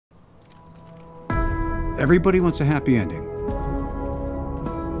Everybody wants a happy ending.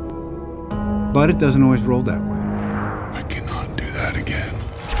 But it doesn't always roll that way. I cannot do that again.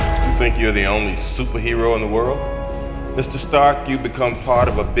 You think you're the only superhero in the world? Mr. Stark, you become part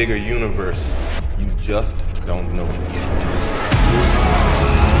of a bigger universe. You just don't know it yet.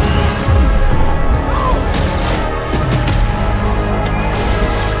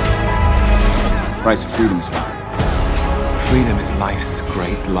 The price of freedom is high. Freedom is life's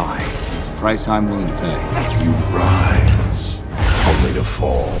great lie. It's a price I'm willing to pay. You rise, only to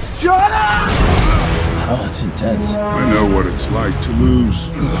fall. Shut up! Oh, that's intense. I know what it's like to lose.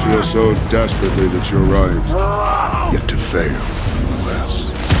 You feel so desperately that you're right. Yet to fail, nonetheless.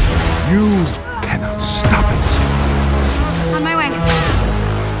 You cannot stop it. On my way.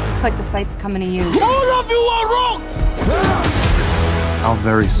 Looks like the fight's coming to you. All of you are wrong! Our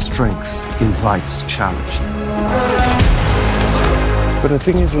very strength invites challenge. But a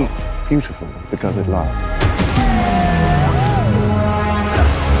thing isn't beautiful because it lasts.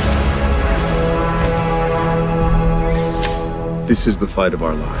 This is the fight of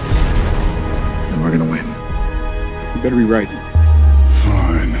our lives. And we're gonna win. You better be right.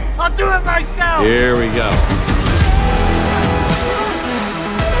 Fine. I'll do it myself! Here we go.